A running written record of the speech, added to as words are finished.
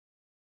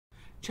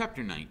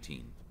Chapter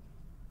 19.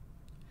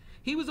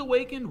 He was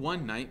awakened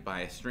one night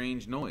by a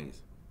strange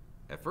noise.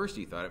 At first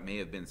he thought it may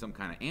have been some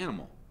kind of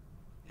animal,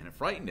 and it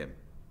frightened him.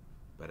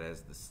 But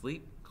as the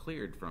sleep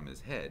cleared from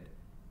his head,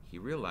 he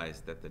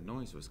realized that the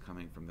noise was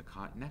coming from the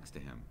cot next to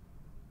him.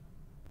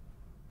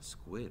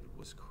 Squid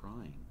was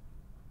crying.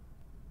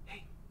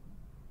 "Hey,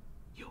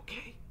 you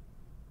okay?"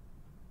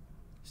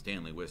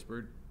 Stanley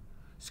whispered.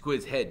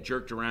 Squid's head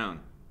jerked around.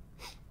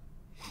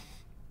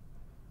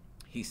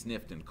 He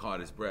sniffed and caught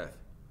his breath.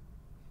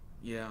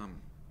 "Yeah,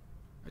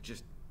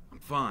 I'm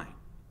fine,"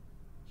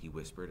 he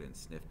whispered and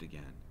sniffed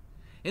again.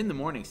 In the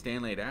morning,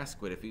 Stanley had asked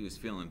Squid if he was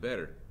feeling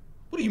better.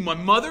 "What are you, my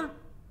mother?"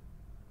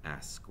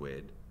 asked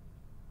Squid.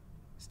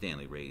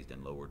 Stanley raised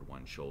and lowered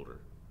one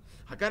shoulder.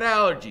 "I got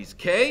allergies,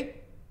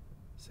 'kay?"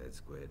 said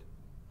Squid.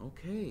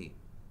 "Okay,"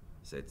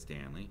 said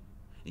Stanley.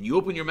 "And you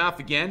open your mouth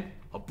again,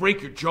 I'll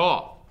break your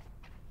jaw."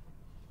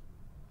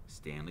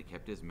 Stanley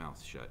kept his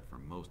mouth shut for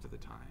most of the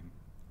time.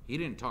 He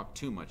didn't talk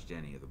too much to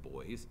any of the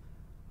boys,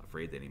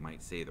 afraid that he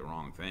might say the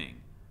wrong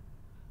thing.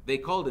 They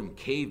called him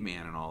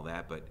caveman and all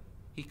that, but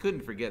he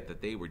couldn't forget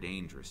that they were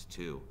dangerous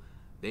too.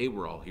 They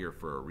were all here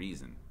for a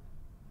reason.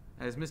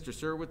 As Mr.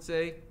 Sir would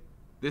say,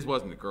 this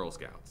wasn't the Girl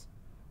Scouts.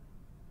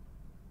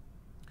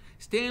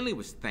 Stanley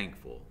was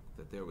thankful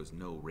that there was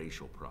no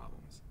racial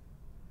problems.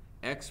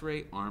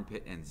 X-Ray,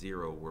 Armpit, and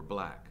Zero were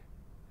black.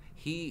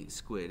 He,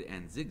 Squid,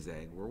 and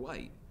Zigzag were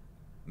white.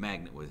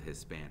 Magnet was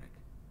Hispanic.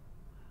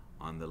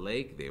 On the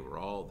lake, they were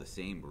all the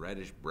same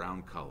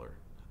reddish-brown color,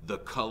 the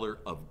color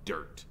of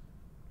dirt.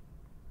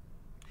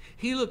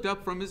 He looked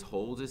up from his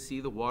hole to see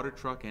the water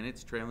truck and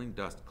its trailing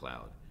dust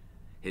cloud.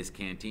 His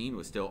canteen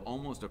was still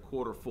almost a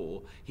quarter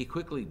full. He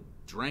quickly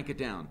drank it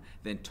down,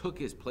 then took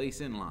his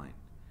place in line,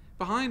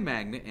 behind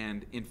Magnet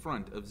and in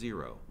front of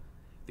Zero.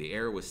 The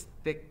air was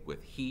thick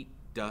with heat,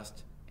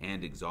 dust,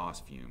 and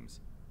exhaust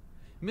fumes.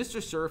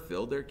 Mr. Sir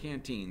filled their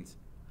canteens.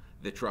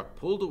 The truck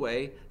pulled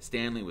away.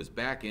 Stanley was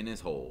back in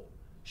his hole,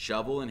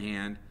 shovel in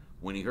hand,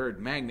 when he heard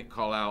Magnet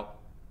call out,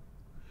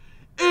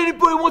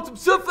 "Anybody want some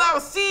sunflower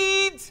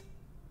seeds?"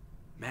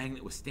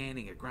 Magnet was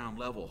standing at ground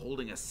level,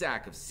 holding a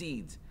sack of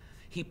seeds.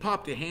 He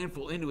popped a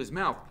handful into his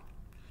mouth,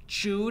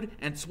 chewed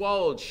and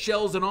swallowed,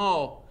 shells and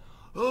all.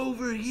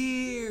 "Over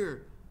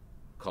here,"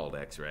 called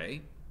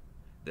X-Ray.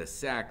 The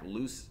sack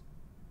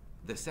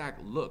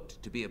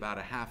looked to be about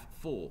a half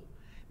full.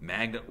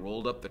 Magnet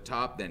rolled up the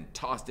top, then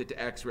tossed it to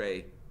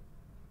X-Ray.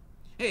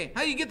 "Hey,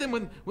 how you get them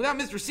without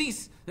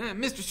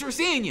Mr. Sir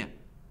seeing you?"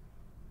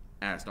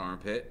 asked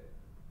Armpit.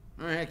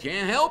 "I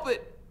can't help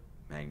it,"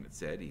 Magnet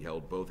said. He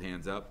held both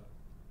hands up,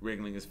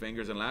 wriggling his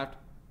fingers, and laughed.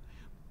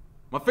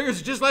 "My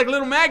fingers are just like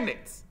little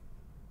magnets."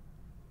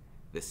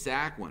 The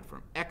sack went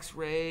from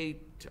X-Ray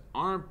to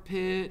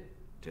Armpit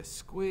to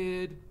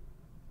Squid.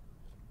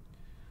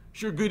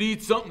 "Sure good to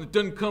eat something that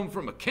doesn't come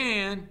from a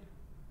can,"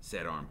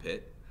 said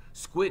Armpit.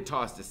 Squid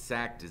tossed a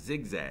sack to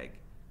Zigzag.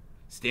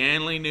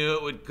 Stanley knew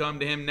it would come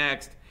to him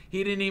next.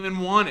 He didn't even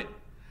want it.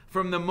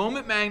 From the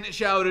moment Magnet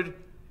shouted,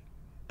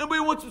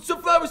 "Anybody want some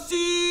sunflower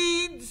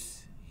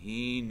seeds?"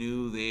 he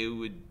knew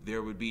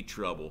there would be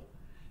trouble.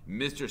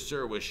 Mr.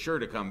 Sir was sure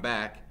to come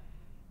back,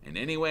 and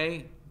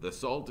anyway, the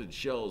salted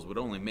shells would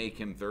only make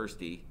him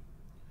thirsty.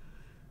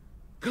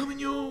 "Coming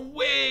your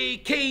way,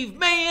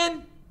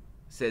 caveman,"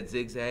 said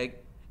Zigzag.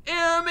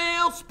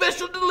 "Airmail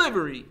special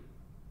delivery."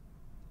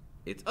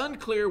 It's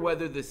unclear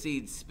whether the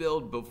seeds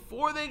spilled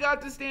before they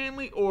got to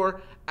Stanley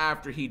or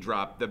after he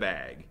dropped the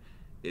bag.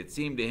 It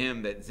seemed to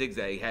him that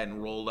Zigzag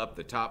hadn't rolled up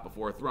the top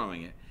before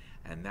throwing it,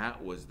 and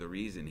that was the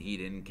reason he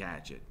didn't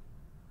catch it.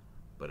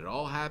 But it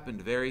all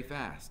happened very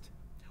fast.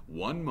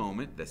 One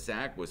moment, the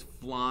sack was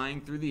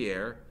flying through the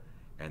air,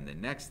 and the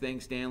next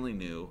thing Stanley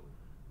knew,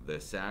 the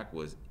sack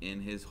was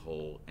in his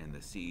hole and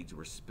the seeds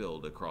were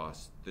spilled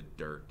across the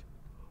dirt.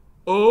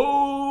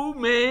 "Oh,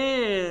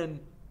 man!"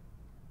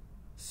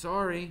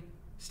 "Sorry,"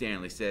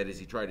 Stanley said as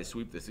he tried to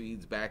sweep the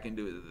seeds back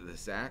into the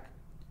sack.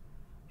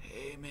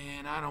 "Hey,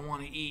 man, I don't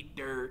want to eat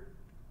dirt,"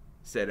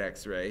 said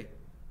X-Ray.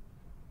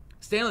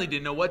 Stanley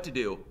didn't know what to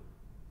do.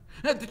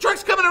 "The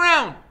truck's coming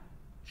around!"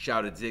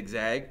 shouted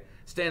Zigzag.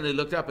 Stanley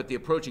looked up at the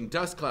approaching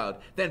dust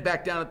cloud, then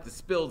back down at the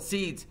spilled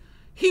seeds.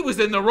 He was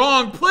in the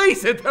wrong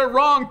place at the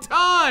wrong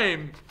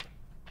time!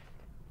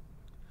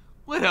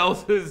 What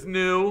else is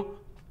new?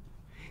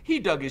 He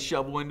dug his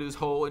shovel into his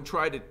hole and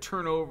tried to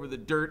turn over the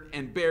dirt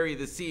and bury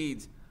the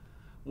seeds.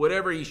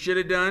 Whatever he should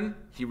have done,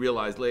 he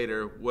realized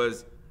later,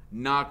 was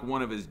knock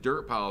one of his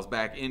dirt piles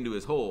back into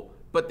his hole.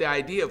 But the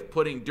idea of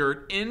putting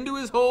dirt into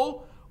his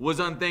hole was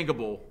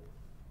unthinkable.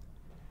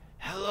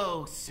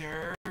 "Hello,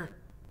 sir,"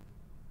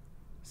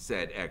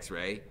 said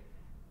X-Ray.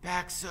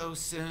 "Back so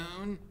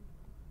soon?"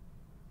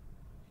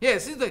 "Yeah,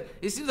 it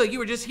seems like you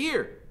were just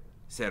here,"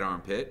 said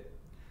Armpit.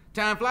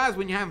 "Time flies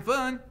when you're having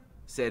fun,"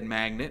 said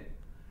Magnet.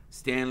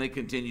 Stanley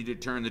continued to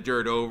turn the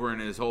dirt over in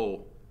his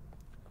hole.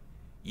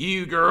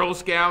 "You Girl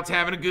Scouts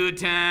having a good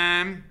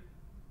time?"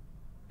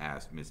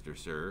 asked Mr.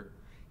 Sir.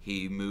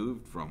 He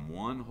moved from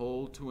one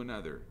hole to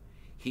another.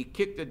 He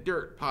kicked a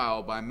dirt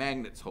pile by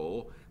Magnet's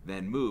hole,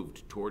 then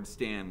moved toward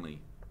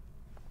Stanley.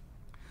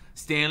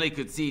 Stanley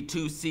could see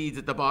 2 seeds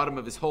at the bottom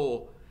of his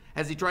hole.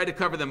 As he tried to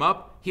cover them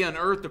up, he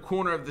unearthed a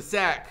corner of the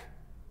sack.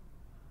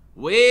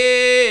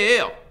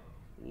 "Well,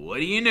 what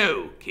do you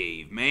know,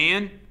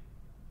 caveman?"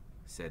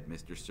 said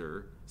Mr.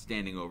 Sir,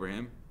 standing over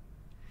him.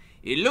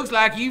 "It looks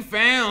like you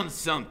found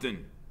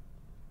something."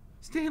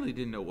 Stanley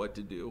didn't know what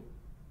to do.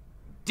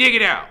 "Dig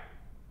it out,"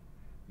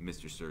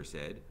 Mr. Sir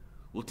said.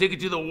 "We'll take it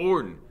to the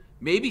warden.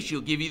 Maybe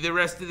she'll give you the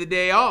rest of the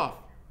day off."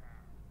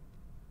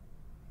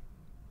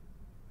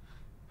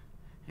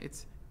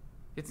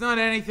 It's not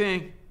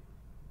anything,"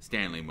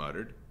 Stanley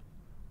muttered.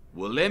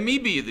 "Well, let me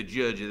be the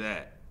judge of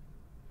that,"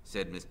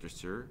 said Mr.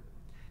 Sir.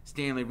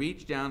 Stanley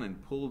reached down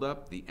and pulled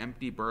up the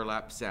empty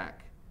burlap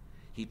sack.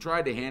 He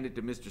tried to hand it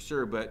to Mr.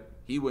 Sir, but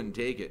he wouldn't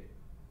take it.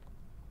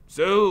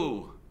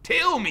 "So,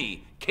 tell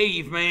me,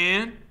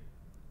 caveman,"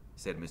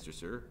 said Mr.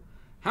 Sir,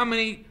 how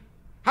did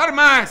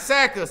my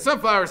sack of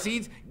sunflower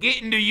seeds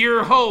get into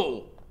your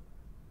hole?"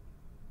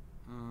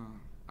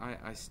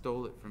 I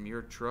stole it from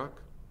your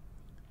truck."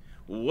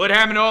 "What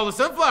happened to all the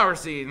sunflower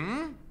seeds,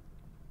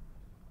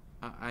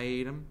 I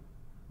ate them.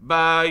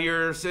 By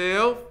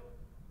yourself?"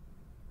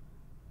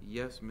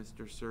 "Yes,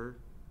 Mr. Sir."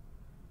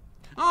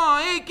 "Oh,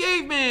 hey,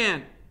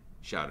 caveman!"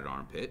 shouted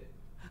Armpit.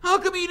 "How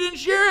come you didn't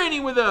share any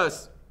with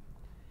us?"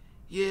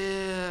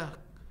 "Yeah,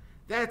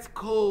 that's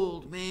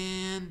cold,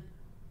 man,"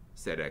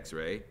 said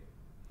X-Ray.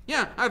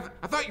 "Yeah,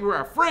 I thought you were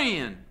our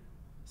friend,"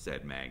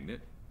 said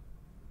Magnet.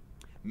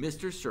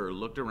 Mr. Sir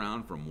looked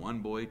around from one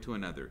boy to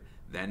another,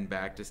 then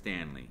back to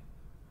Stanley.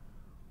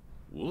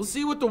 "We'll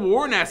see what the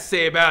warden has to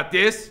say about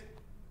this.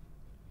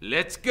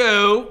 Let's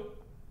go."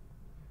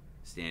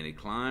 Stanley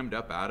climbed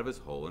up out of his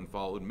hole and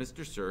followed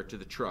Mr. Sir to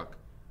the truck.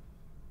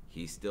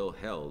 He still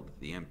held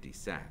the empty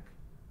sack.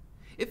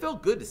 It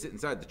felt good to sit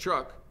inside the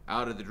truck,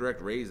 out of the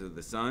direct rays of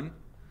the sun.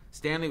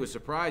 Stanley was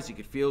surprised he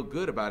could feel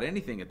good about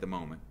anything at the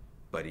moment,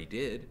 but he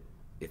did.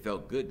 It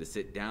felt good to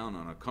sit down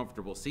on a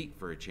comfortable seat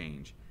for a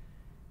change.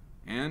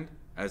 And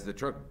as the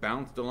truck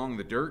bounced along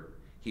the dirt,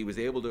 he was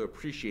able to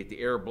appreciate the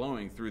air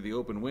blowing through the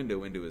open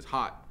window into his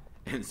hot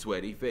and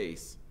sweaty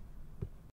face.